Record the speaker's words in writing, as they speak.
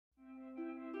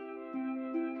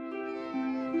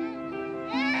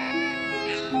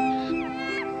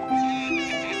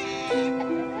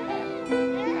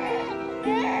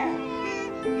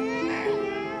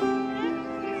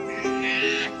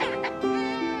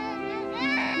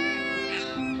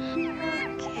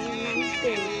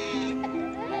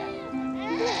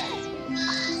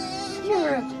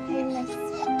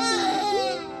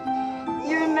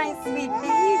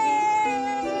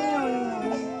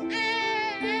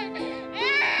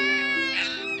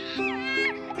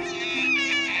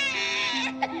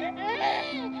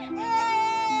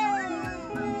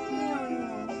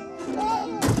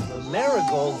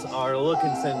uncles are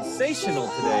looking sensational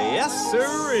today. Yes,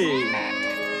 sirree.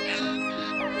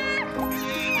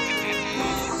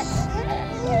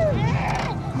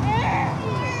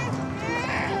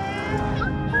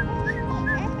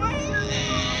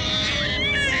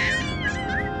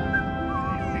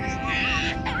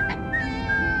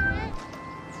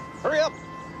 Hurry up.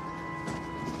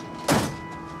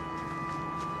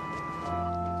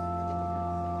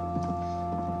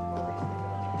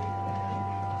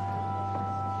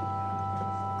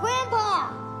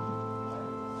 Grandpa!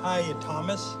 Hiya,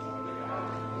 Thomas.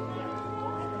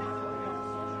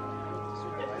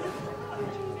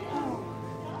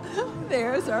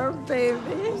 There's our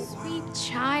baby. Sweet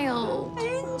child.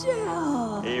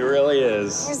 Angel. He really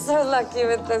is. You're so lucky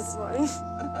with this one.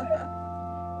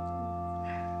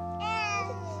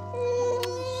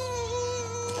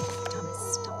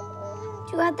 Thomas, stop.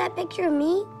 Do you have that picture of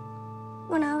me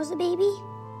when I was a baby?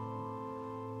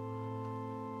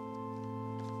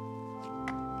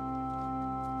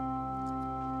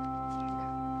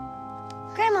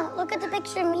 Grandma, look at the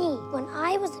picture of me when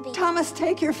I was a baby. Thomas,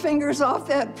 take your fingers off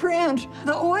that print.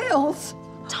 The oils.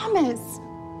 Thomas,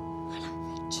 I've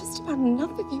had just about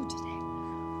enough of you today.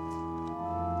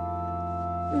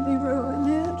 Really ruin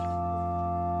it.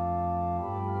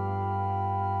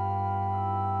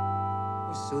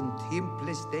 Sunt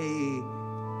simples Dei,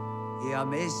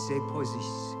 iam esse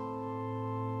posis.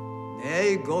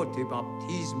 Nego te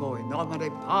baptismo in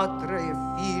nomine Patre et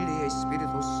Filii et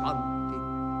Spiritus Sancti.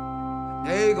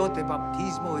 Nego te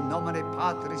baptismo in nomine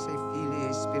Patris et Filii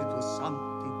et Spiritus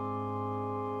Sancti.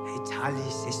 Et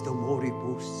talis est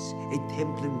moribus et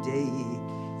templum Dei,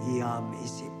 iam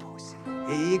esse posis.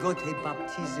 Ego te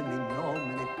baptism in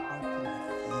nomine Patri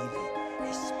et Filii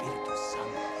et Spiritus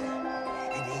Sancti.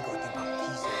 Et ego te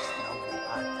baptism in nomine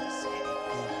Patris et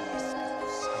Filii et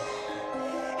Spiritus Sancti.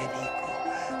 Et ego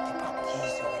te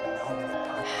baptism in nomine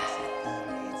Patris et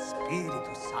Filii et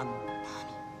Spiritus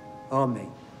Sancti.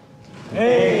 Amen.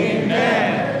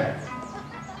 Amen.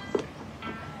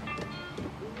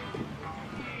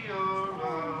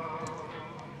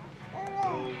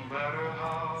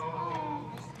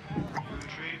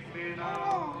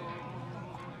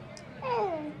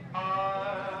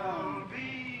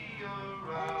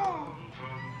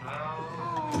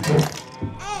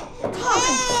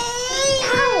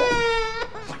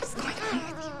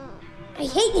 I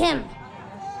hate him.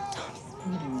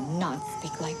 We do not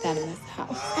speak like that in this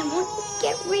house. I want you to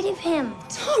get rid of him.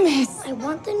 Thomas! I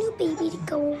want the new baby to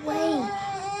go away.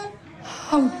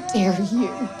 How dare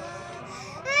you?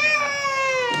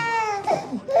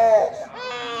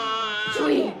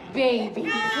 Sweet baby.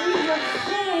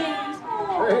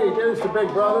 Hey, there's the big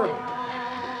brother.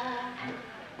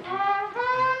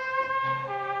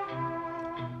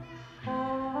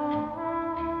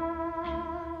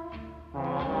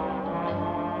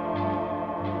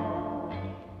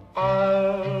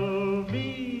 I'll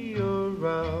be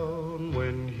around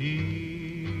when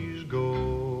he's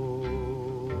gone.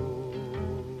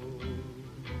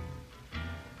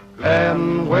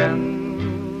 And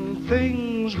when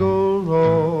things go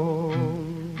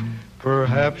wrong,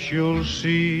 perhaps you'll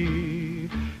see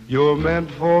you're meant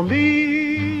for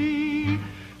me.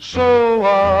 So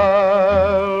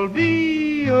I'll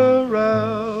be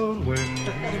around when he's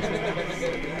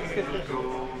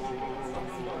gone.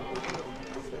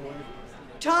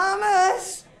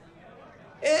 Thomas!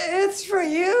 It's for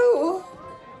you.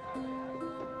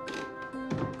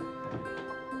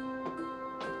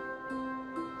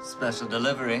 Special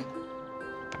delivery.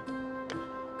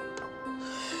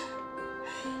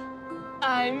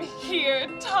 I'm here,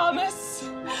 Thomas.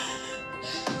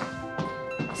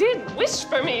 Did wish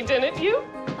for me, didn't you?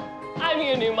 I'm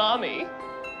your new mommy.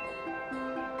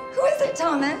 Who is it,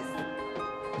 Thomas?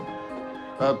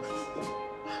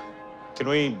 Can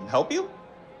we help you?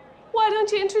 Why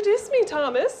don't you introduce me,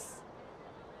 Thomas?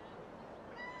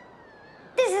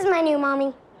 This is my new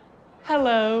mommy.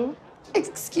 Hello.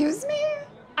 Excuse me?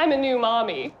 I'm a new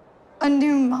mommy. A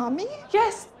new mommy?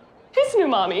 Yes, his new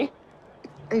mommy.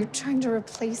 Are you trying to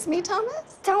replace me,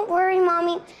 Thomas? Don't worry,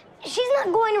 Mommy. She's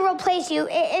not going to replace you.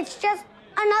 It's just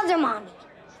another mommy.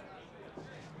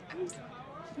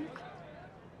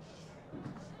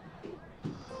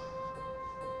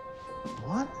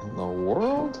 What in the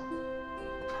world?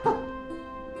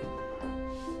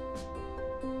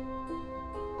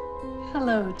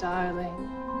 Hello, darling.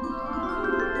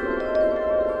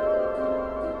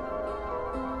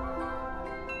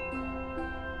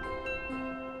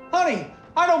 Honey,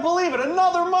 I don't believe it.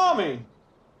 Another mommy.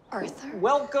 Arthur?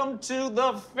 Welcome to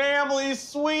the family,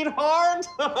 sweetheart!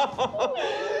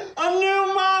 A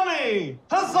new mommy!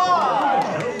 Huzzah!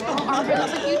 Arthur,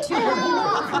 looks like you two are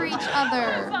all for each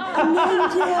other.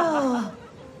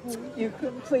 Angel, you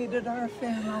completed our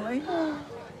family.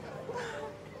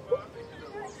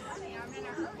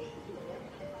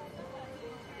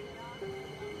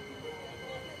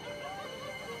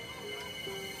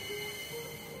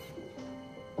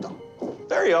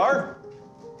 There you are.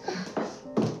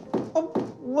 Oh,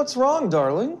 what's wrong,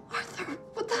 darling? Arthur,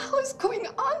 what the hell is going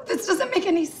on? This doesn't make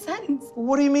any sense.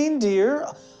 What do you mean, dear?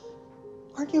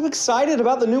 Aren't you excited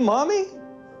about the new mommy?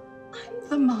 I'm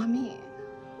the mommy.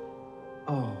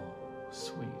 Oh,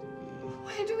 sweetie.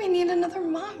 Why do we need another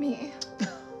mommy?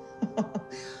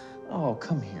 Oh,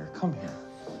 come here, come here.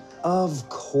 Of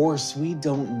course, we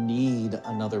don't need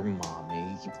another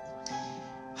mommy.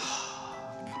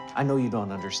 I know you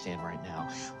don't understand right now,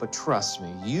 but trust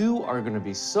me, you are gonna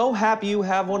be so happy you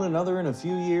have one another in a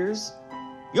few years.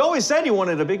 You always said you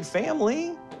wanted a big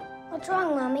family. What's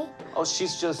wrong, Mommy? Oh,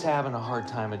 she's just having a hard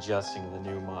time adjusting to the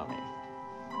new mommy.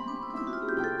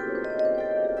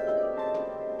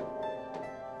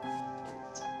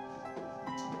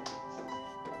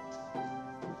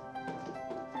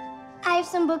 I have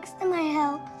some books that might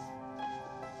help.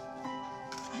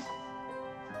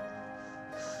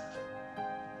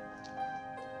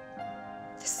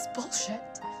 This is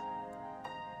bullshit.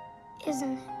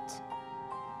 Isn't it?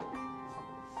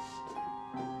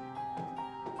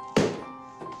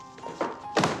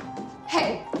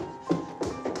 Hey,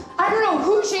 I don't know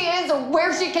who she is or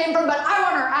where she came from, but I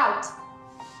want her out.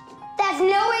 That's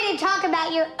no way to talk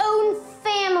about your own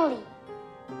family.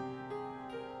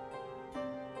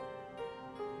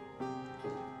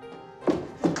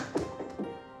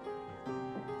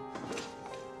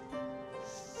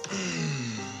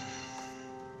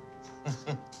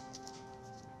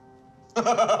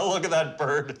 Look at that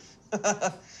bird.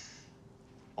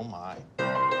 Oh my.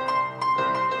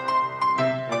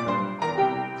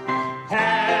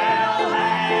 Hail,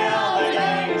 hail, the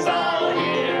gang's all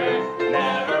here.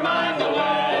 Never mind the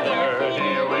weather,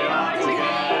 here we are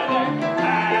together.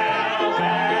 Hail,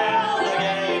 hail, the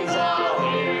gang's all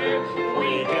here.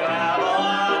 We can have a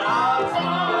lot of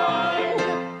fun.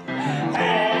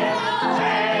 Hail,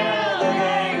 hail, the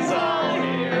gang's all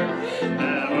here.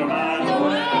 Never mind the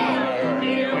weather,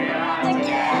 here we are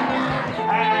together.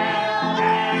 Hail,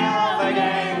 hail, the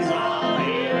gang's all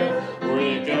here. We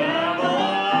can have a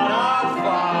lot of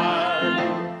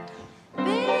fun.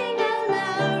 Being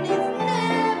alone is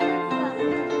never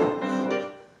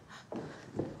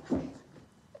fun.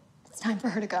 It's time for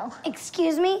her to go.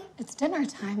 Excuse me? It's dinner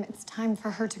time. It's time for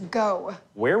her to go.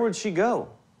 Where would she go?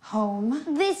 Home.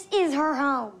 This is her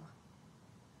home.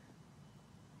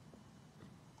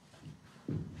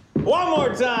 One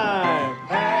more time!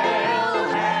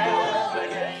 Hail, hail, the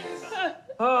gang's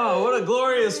Oh, what a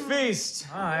glorious feast.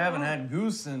 Oh, I haven't had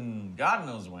goose in God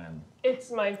knows when.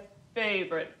 It's my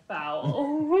favorite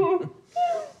fowl.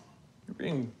 You're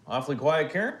being awfully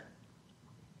quiet, Karen.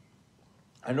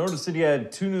 I noticed that you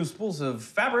had 2 new spools of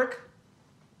fabric.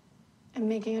 I'm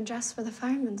making a dress for the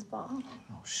fireman's ball.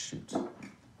 Oh, shoot.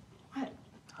 What?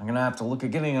 I'm gonna have to look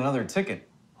at getting another ticket.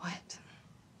 What?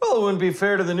 Well, it wouldn't be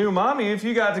fair to the new mommy if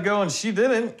you got to go and she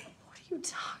didn't. What are you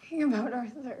talking about,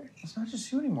 Arthur? It's not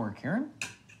just you anymore, Karen.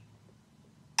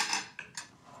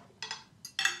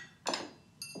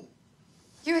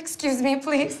 You excuse me,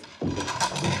 please?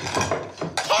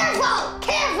 Careful!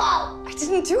 Careful! I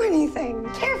didn't do anything.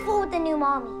 Careful with the new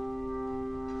mommy.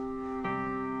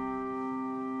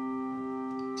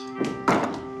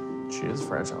 She is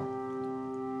fragile.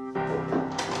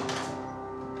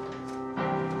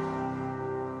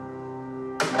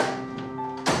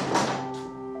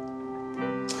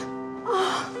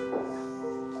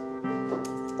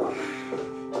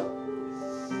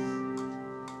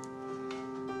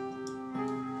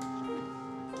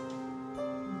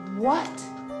 What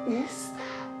is that?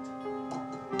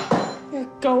 You're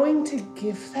going to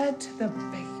give that to the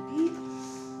baby?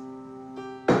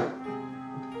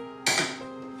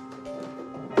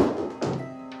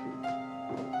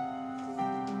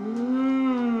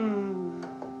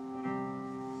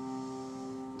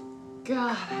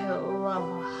 God, I love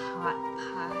a hot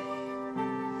pie.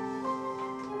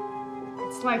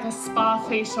 It's like a spa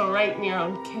facial right in your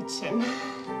own kitchen.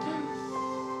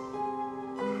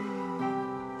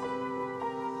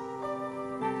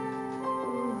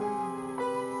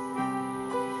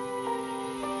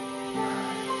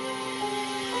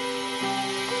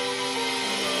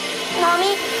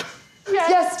 Mommy,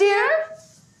 Yes, dear?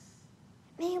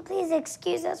 may you please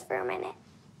excuse us for a minute?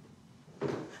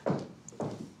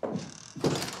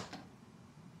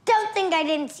 think I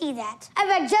didn't see that. I've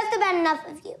had just about enough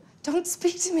of you. Don't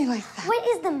speak to me like that. What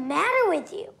is the matter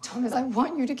with you? Thomas, I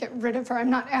want you to get rid of her. I'm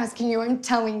not asking you, I'm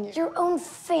telling you. Your own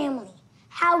family.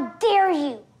 How dare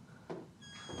you?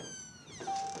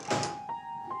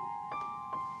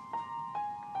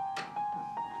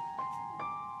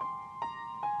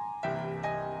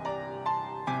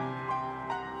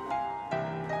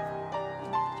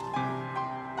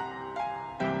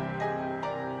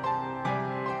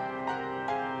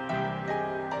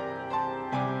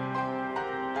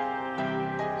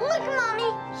 Look,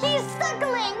 Mommy, he's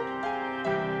suckling.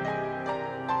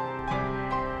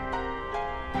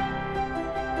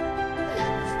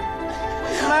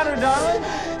 What's the matter, darling?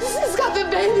 She's got the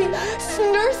baby. She's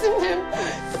nursing him.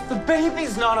 The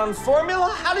baby's not on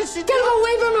formula? How did she do Get it? him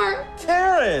away from her.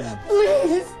 Karen!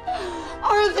 Please.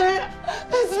 Arthur,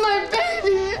 it's my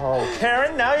baby. Oh,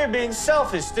 Karen, now you're being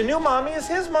selfish. The new mommy is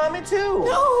his mommy, too.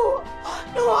 No,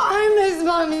 I'm his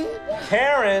mommy.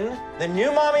 Karen, the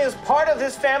new mommy is part of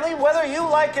this family, whether you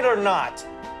like it or not.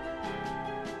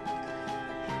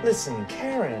 Listen,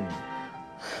 Karen,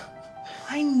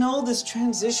 I know this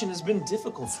transition has been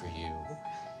difficult for you,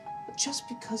 but just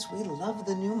because we love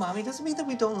the new mommy doesn't mean that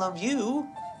we don't love you.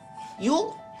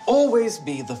 You'll always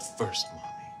be the first mommy.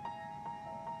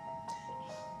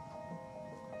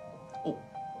 Oh.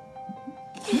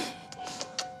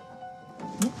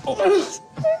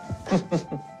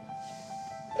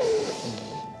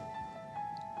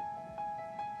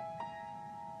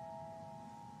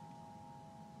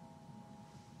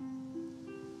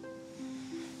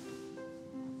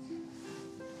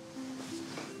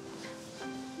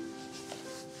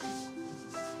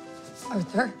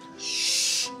 Arthur.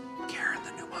 Shh. Karen,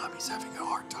 the new mommy's having a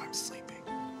hard time sleeping.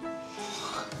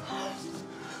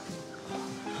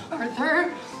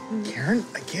 Arthur. Karen,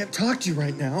 I can't talk to you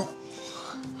right now.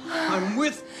 I'm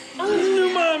with the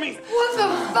new mommy. What the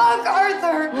fuck,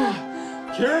 Arthur?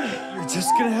 Karen, you're just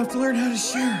gonna have to learn how to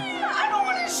share. I don't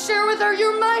want to share with her.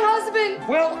 You're my husband.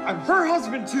 Well, I'm her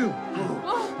husband, too.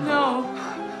 No.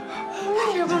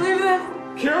 I can't believe that.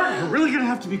 Karen, you're really gonna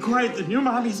have to be quiet. The new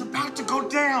mommy's about to go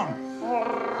down.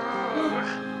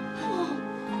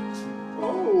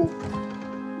 Oh.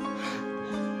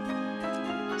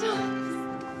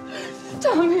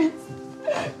 Thomas.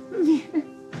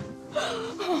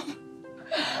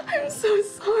 I'm so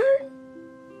sorry.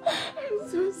 I'm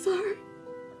so sorry.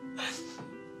 I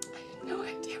had no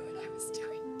idea what I was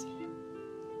doing to you.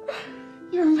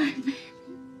 You're my baby.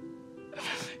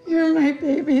 You're my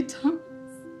baby, Thomas.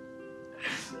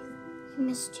 I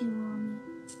missed you, Mommy.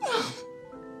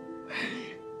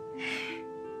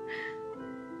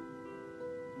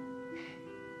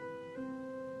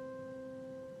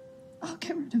 I'll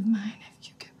get rid of mine if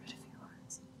you get rid of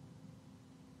yours.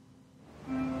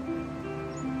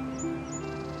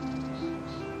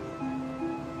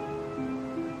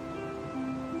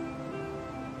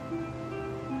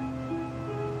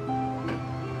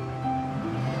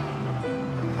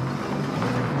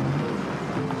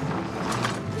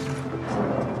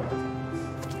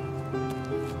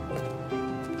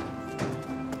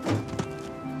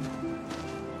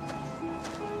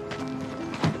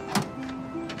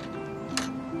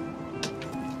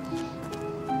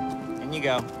 In you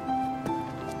go.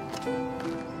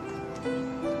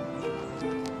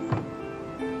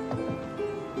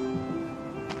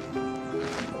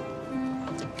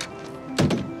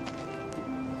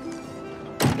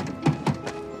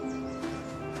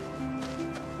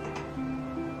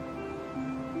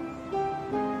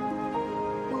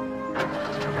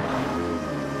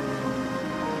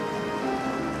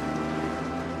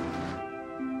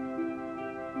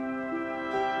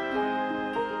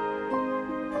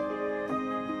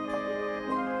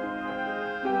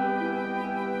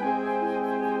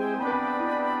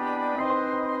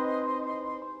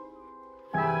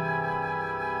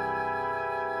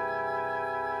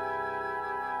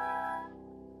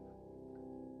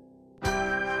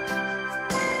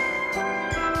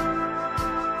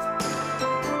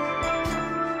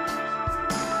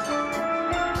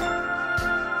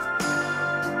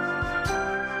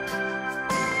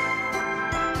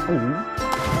 Oh.